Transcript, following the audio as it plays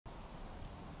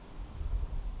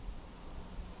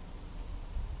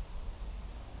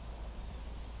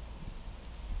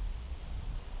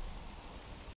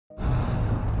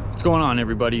What's going on,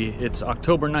 everybody? It's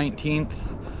October 19th,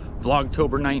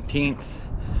 Vlogtober 19th,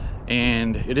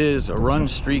 and it is a run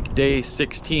streak day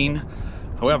 16.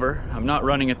 However, I'm not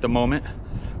running at the moment.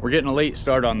 We're getting a late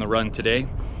start on the run today.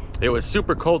 It was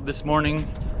super cold this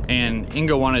morning, and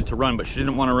Inga wanted to run, but she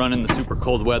didn't want to run in the super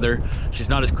cold weather. She's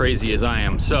not as crazy as I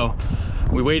am. So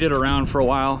we waited around for a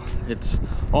while. It's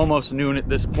almost noon at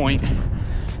this point,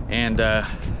 and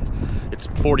it's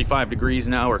 45 degrees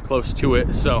now, or close to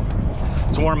it. So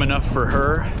it's warm enough for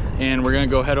her, and we're gonna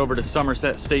go head over to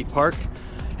Summerset State Park,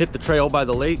 hit the trail by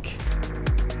the lake.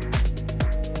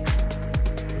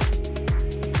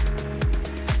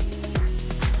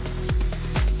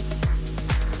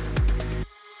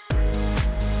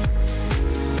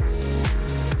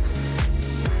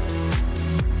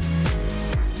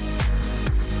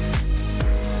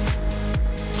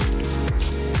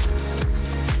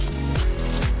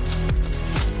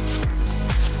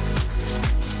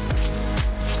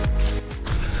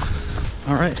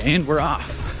 All right, and we're off.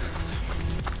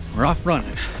 We're off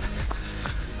running.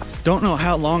 Don't know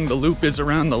how long the loop is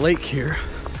around the lake here,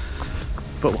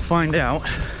 but we'll find out.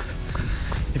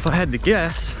 If I had to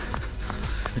guess,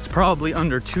 it's probably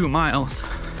under 2 miles.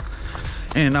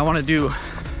 And I want to do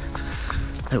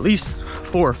at least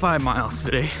 4 or 5 miles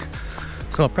today.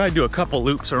 So I'll probably do a couple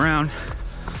loops around.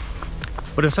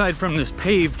 But aside from this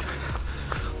paved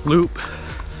loop,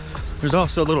 there's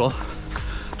also little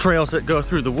trails that go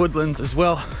through the woodlands as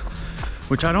well,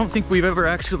 which I don't think we've ever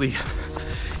actually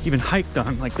even hiked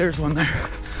on. Like, there's one there.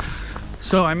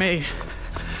 So I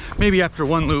maybe after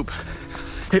one loop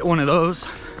hit one of those,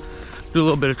 do a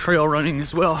little bit of trail running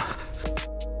as well.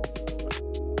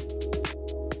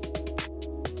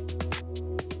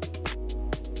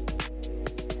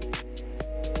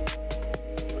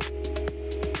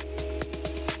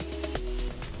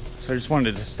 So I just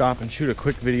wanted to stop and shoot a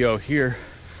quick video here.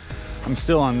 I'm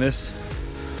still on this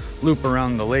loop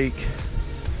around the lake,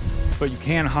 but you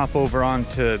can hop over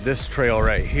onto this trail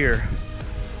right here,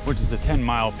 which is a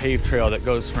 10-mile paved trail that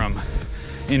goes from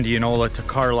Indianola to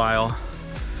Carlisle.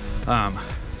 I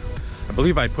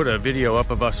believe I put a video up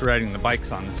of us riding the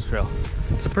bikes on this trail.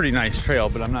 It's a pretty nice trail,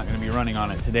 but I'm not going to be running on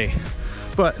it today.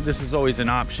 But this is always an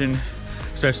option,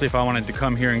 especially if I wanted to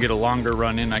come here and get a longer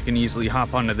run in. I can easily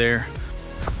hop onto there.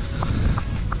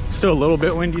 Still a little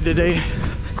bit windy today,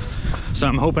 so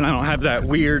I'm hoping I don't have that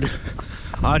weird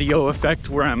audio effect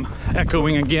where I'm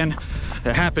echoing again.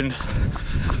 It happened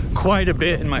quite a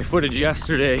bit in my footage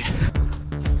yesterday.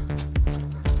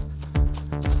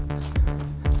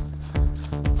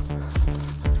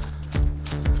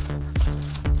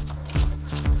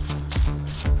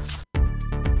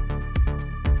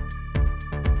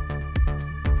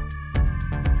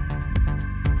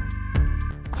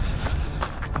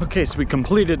 Okay, so we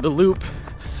completed the loop,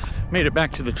 made it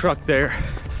back to the truck there,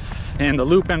 and the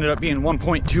loop ended up being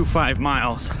 1.25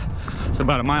 miles. So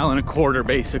about 1.25 miles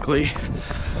basically.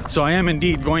 So I am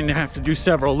indeed going to have to do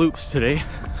several loops today.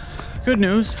 Good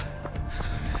news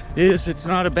is it's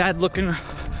not a bad looking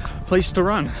place to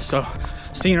run. So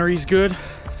scenery's good.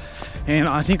 And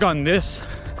I think on this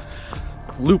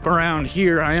loop around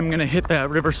here, I am gonna hit that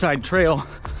Riverside Trail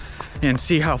and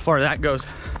see how far that goes.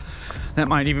 That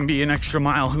might even be an extra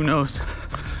mile, who knows?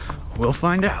 We'll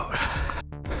find out.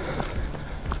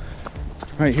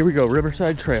 All right, here we go,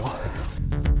 Riverside Trail.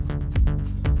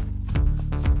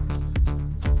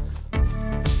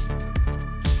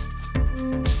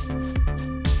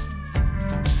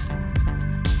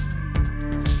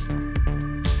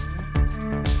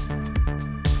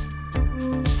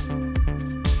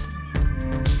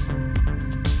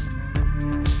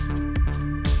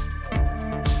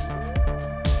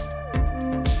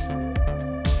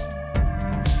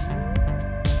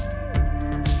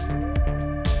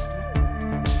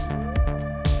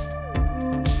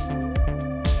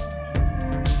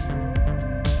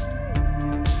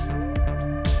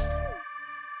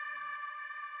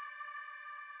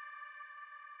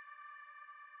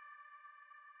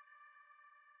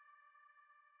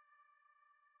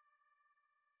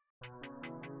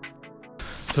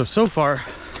 So far,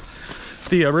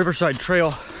 the Riverside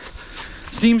Trail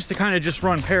seems to kind of just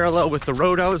run parallel with the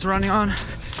road I was running on.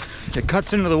 It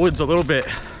cuts into the woods a little bit,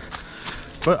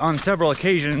 but on several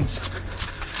occasions,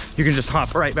 you can just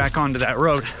hop right back onto that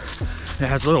road. It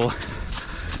has little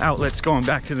outlets going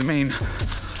back to the main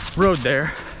road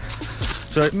there.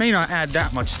 So it may not add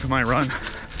that much to my run,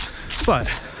 but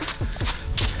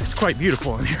it's quite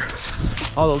beautiful in here.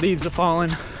 All the leaves are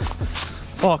falling,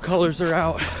 fall colors are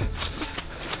out.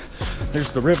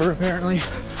 There's the river apparently.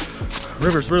 The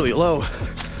river's really low.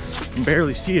 You can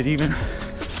barely see it even.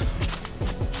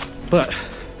 But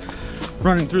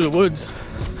running through the woods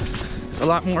a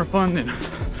lot more fun than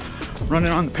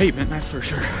running on the pavement, that's for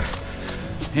sure.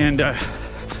 And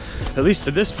at least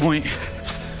to this point,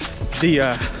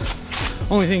 the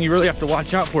only thing you really have to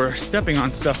watch out for stepping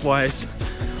on stuff wise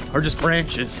are just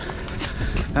branches.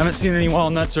 I haven't seen any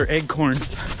walnuts or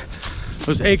acorns.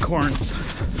 Those acorns,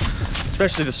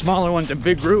 especially the smaller ones in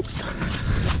big groups,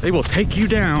 they will take you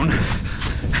down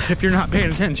if you're not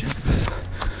paying attention.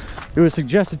 It was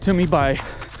suggested to me by,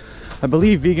 I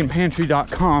believe,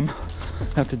 veganpantry.com.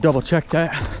 I have to double check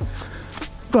that.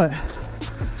 But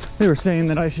they were saying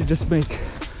that I should just make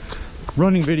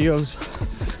running videos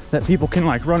that people can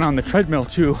like run on the treadmill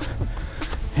too.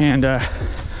 And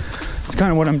it's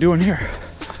kind of what I'm doing here.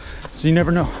 So you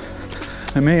never know.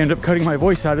 I may end up cutting my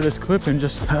voice out of this clip and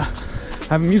just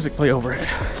have music play over it.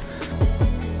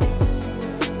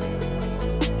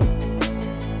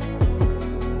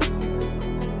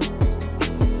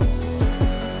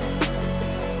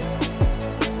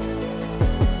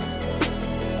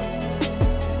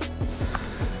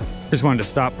 Just wanted to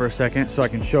stop for a second so I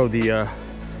can show the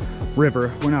river.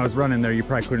 When I was running there, you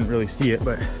probably couldn't really see it,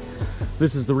 but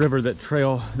this is the river that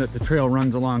the trail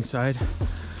runs alongside.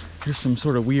 Here's some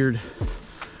sort of weird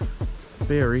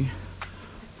berry.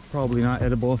 Probably not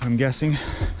edible if I'm guessing.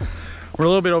 We're a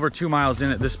little bit over 2 miles in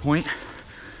at this point.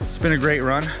 It's been a great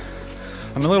run.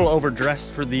 I'm a little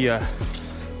overdressed for the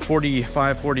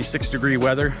 45, 46 degree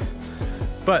weather,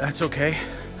 but that's okay.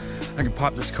 I can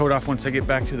pop this coat off once I get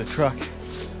back to the truck.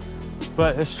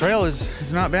 But this trail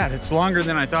is not bad. It's longer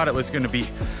than I thought it was going to be.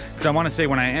 Because I want to say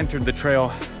when I entered the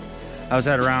trail, I was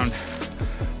at around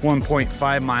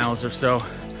 1.5 miles or so.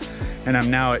 And I'm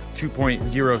now at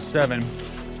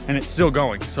 2.07. And it's still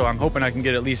going. So I'm hoping I can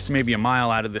get at least maybe a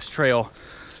mile out of this trail.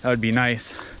 That would be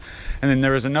nice. And then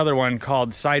there was another one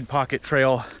called Side Pocket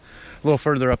Trail a little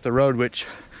further up the road, which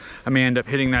I may end up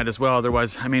hitting that as well.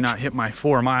 Otherwise, I may not hit my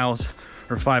 4 miles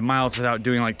or 5 miles without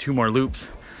doing like 2 more loops.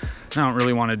 I don't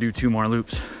really want to do 2 more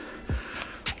loops.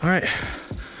 All right,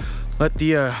 let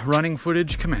the running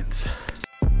footage commence.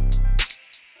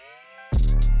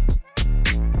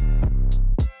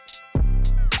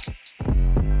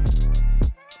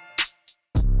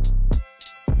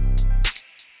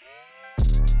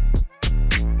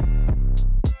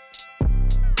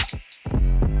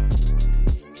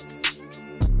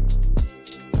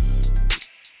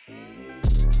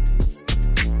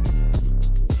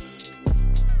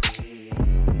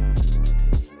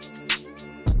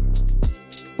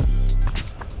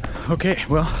 Okay,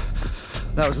 well,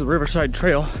 that was the Riverside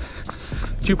Trail.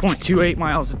 2.28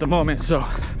 miles at the moment, so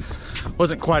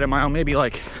wasn't quite a mile, maybe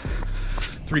like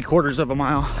 3/4 of a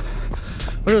mile.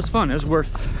 But it was fun, it was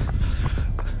worth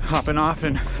hopping off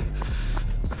and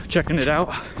checking it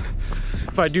out.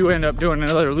 If I do end up doing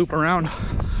another loop around,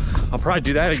 I'll probably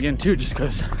do that again too, just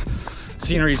because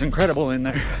scenery is incredible in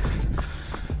there.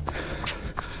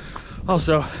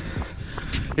 Also,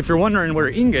 if you're wondering where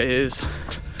Inga is,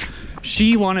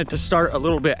 she wanted to start a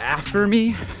little bit after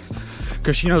me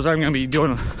because she knows I'm going to be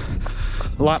doing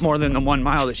a lot more than the 1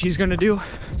 mile that she's going to do.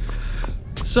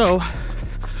 So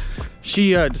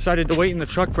she decided to wait in the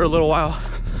truck for a little while,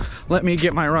 let me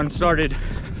get my run started,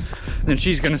 and then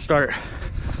she's going to start.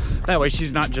 That way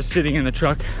she's not just sitting in the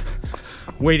truck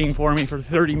waiting for me for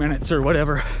 30 minutes or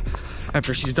whatever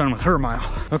after she's done with her mile.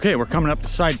 Okay, we're coming up the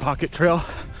Side Pocket Trail.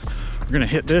 We're going to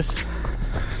hit this,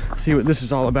 see what this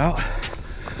is all about.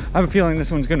 I have a feeling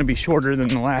this one's going to be shorter than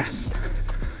the last.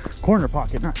 Corner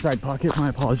pocket, not side pocket, my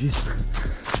apologies.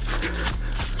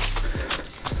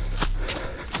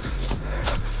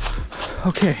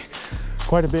 Okay,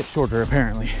 quite a bit shorter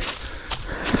apparently.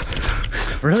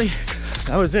 Really?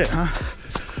 That was it, huh?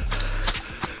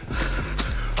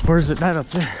 Or is it that up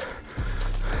there?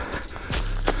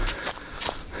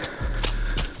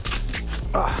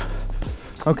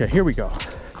 Okay, here we go.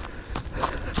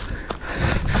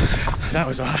 That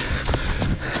was odd.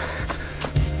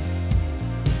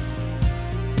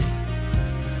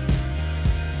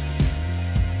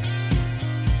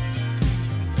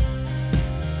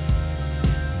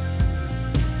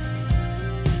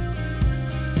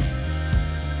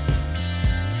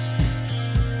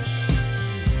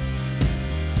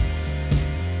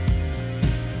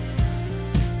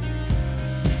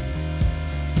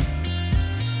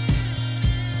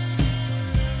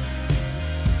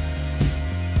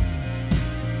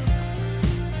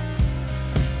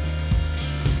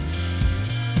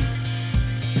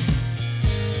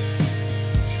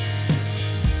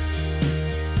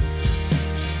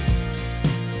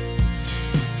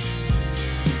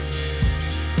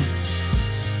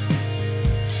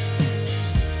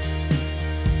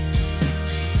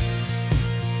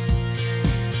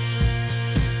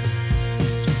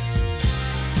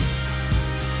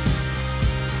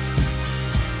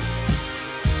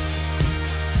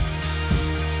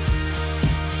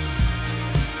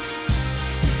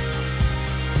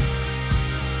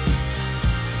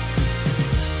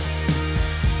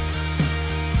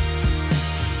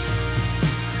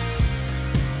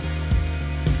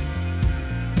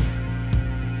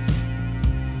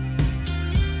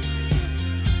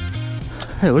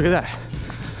 Hey, look at that.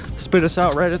 Spit us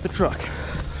out right at the truck.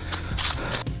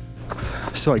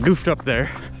 So I goofed up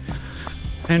there.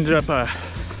 Ended up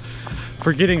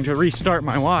forgetting to restart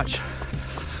my watch.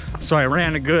 So I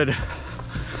ran a good,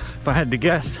 if I had to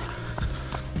guess,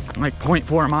 like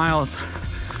 0.4 miles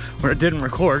where it didn't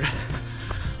record.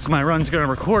 So my run's gonna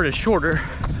record is shorter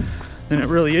than it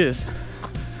really is.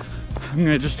 I'm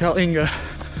gonna just tell Inga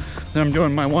that I'm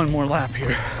doing my one more lap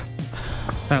here.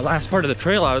 That last part of the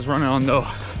trail I was running on though,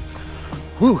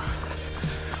 whew,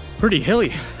 pretty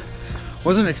hilly.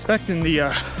 Wasn't expecting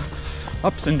the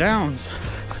ups and downs.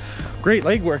 Great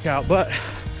leg workout, but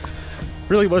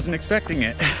really wasn't expecting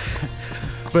it.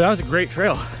 But that was a great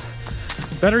trail.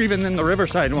 Better even than the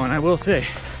Riverside one, I will say.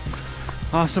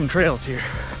 Awesome trails here.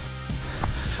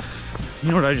 You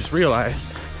know what I just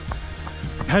realized?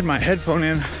 I've had my headphone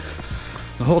in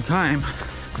the whole time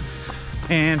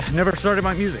and never started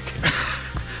my music.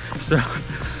 So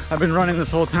I've been running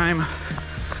this whole time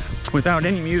without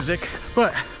any music,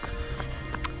 but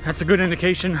that's a good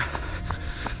indication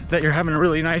that you're having a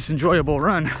really nice, enjoyable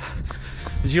run,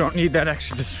 because you don't need that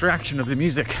extra distraction of the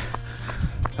music.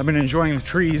 I've been enjoying the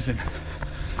trees and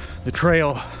the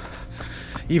trail.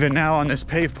 Even now on this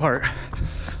paved part,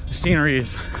 the scenery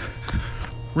is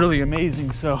really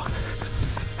amazing, so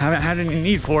haven't had any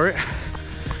need for it.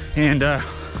 And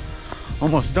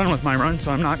almost done with my run, so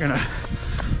I'm not gonna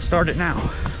start it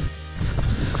now.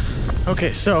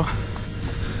 Okay, so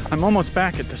I'm almost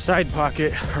back at the side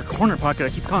pocket, or corner pocket, I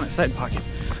keep calling it side pocket.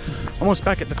 Almost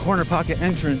back at the corner pocket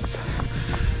entrance.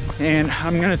 And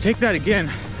I'm gonna take that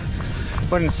again,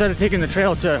 but instead of taking the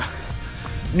trail to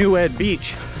New Ed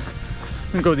Beach,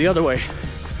 I'm gonna go the other way,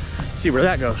 see where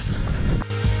that goes.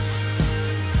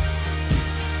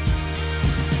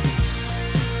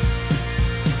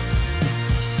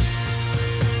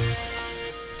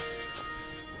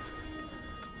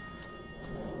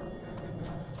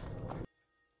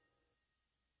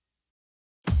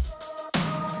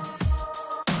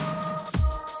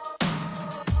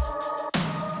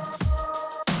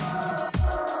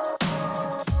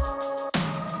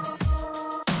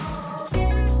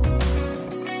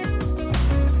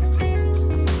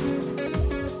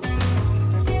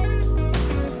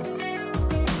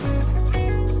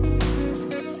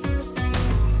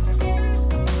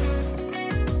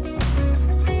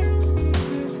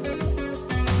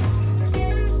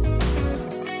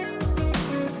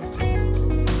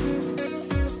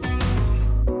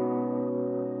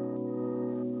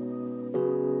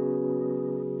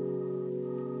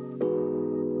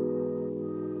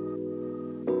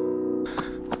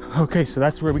 Okay, so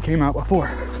that's where we came out before.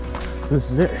 So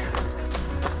this is it.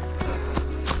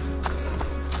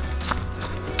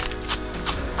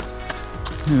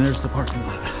 And there's the parking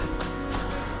lot.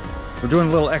 We're doing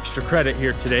a little extra credit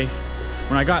here today.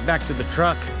 When I got back to the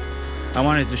truck, I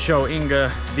wanted to show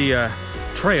Inga the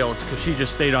trails, because she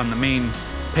just stayed on the main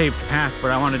paved path,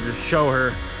 but I wanted to show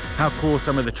her how cool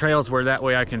some of the trails were. That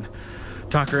way I can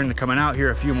talk her into coming out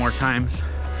here a few more times.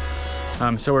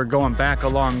 So we're going back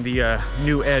along the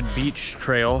New Ed Beach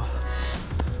Trail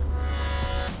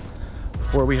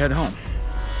before we head home.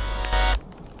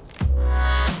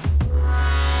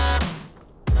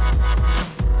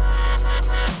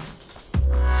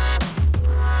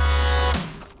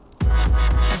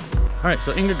 All right,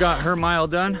 so Inga got her mile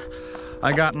done.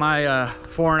 I got my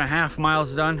 4.5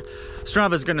 miles done.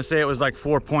 Strava's gonna say it was like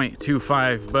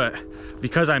 4.25, but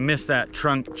because I missed that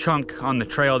chunk on the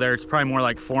trail there, it's probably more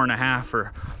like 4.5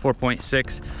 or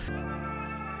 4.6.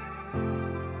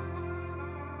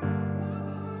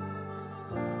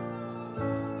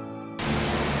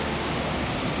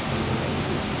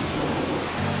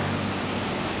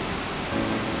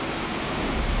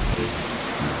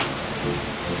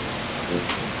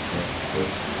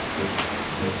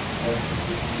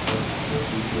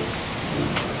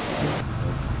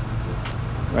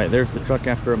 Right, there's the truck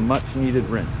after a much needed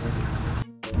rinse.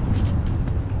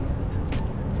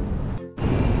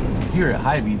 Here at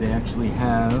Hy-Vee, they actually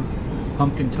have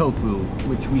pumpkin tofu,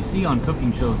 which we see on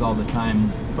cooking shows all the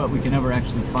time, but we can never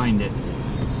actually find it.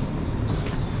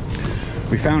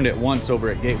 We found it once over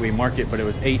at Gateway Market, but it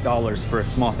was $8 for a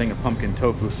small thing of pumpkin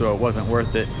tofu, so it wasn't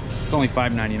worth it. It's only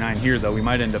 $5.99 here though. We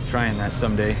might end up trying that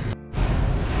someday.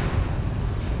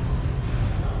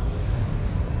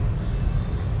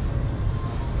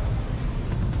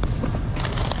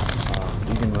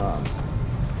 Vegan Robs.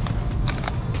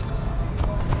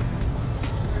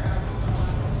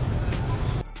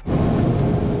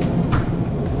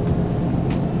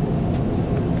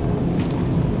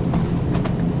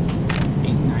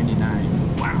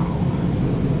 $8.99. Wow.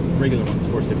 Regular one's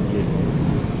 $4.68.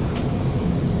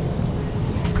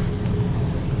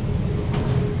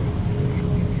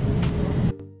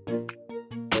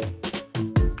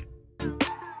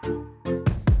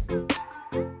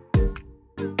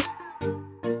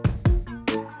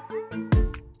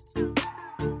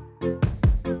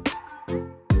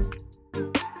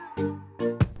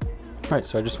 Alright,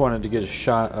 so I just wanted to get a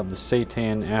shot of the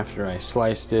seitan after I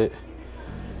sliced it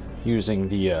using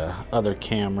the other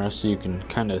camera so you can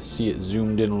kind of see it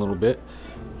zoomed in a little bit.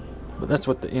 But that's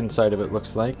what the inside of it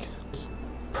looks like. It's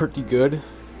pretty good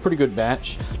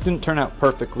batch. Didn't turn out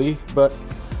perfectly, but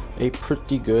a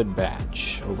pretty good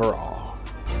batch overall.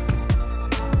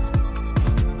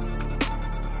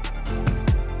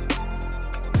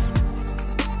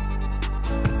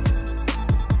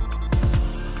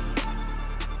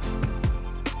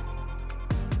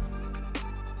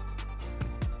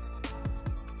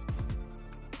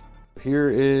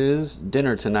 Here is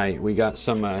dinner tonight. We got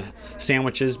some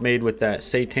sandwiches made with that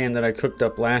seitan that I cooked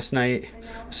up last night.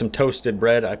 Some toasted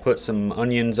bread. I put some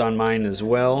onions on mine as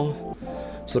well.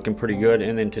 It's looking pretty good.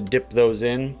 And then to dip those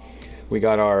in, we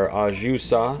got our au jus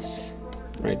sauce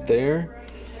right there.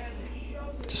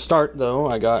 To start though,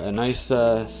 I got a nice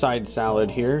side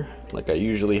salad here, like I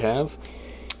usually have.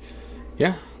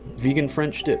 Yeah, vegan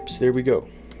French dips. There we go.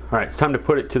 All right, it's time to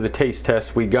put it to the taste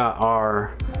test. We got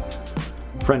our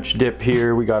French dip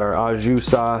here, we got our au jus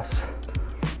sauce.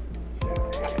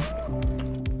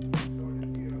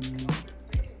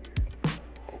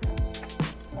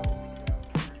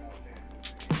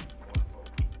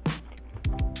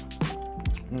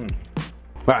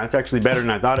 Wow, it's actually better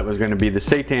than I thought it was going to be. The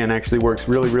seitan actually works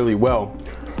really well.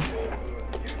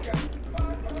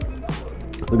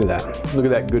 Look at that. Look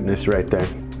at that goodness right there.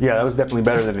 Yeah, that was definitely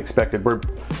better than expected.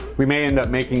 We may end up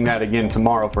making that again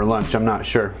tomorrow for lunch, I'm not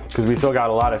sure, because we still got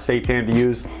a lot of seitan to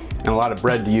use and a lot of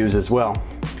bread to use as well.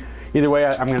 Either way,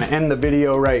 I'm going to end the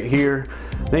video right here.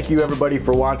 Thank you everybody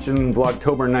for watching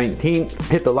Vlogtober 19th.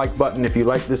 Hit the like button if you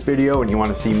like this video and you want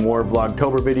to see more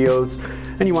Vlogtober videos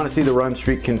and you want to see the run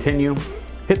streak continue.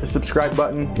 Hit the subscribe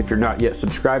button if you're not yet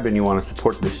subscribed and you want to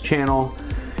support this channel.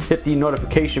 Hit the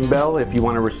notification bell if you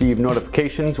want to receive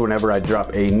notifications whenever I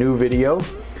drop a new video.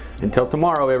 Until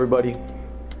tomorrow, everybody.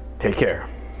 Take care.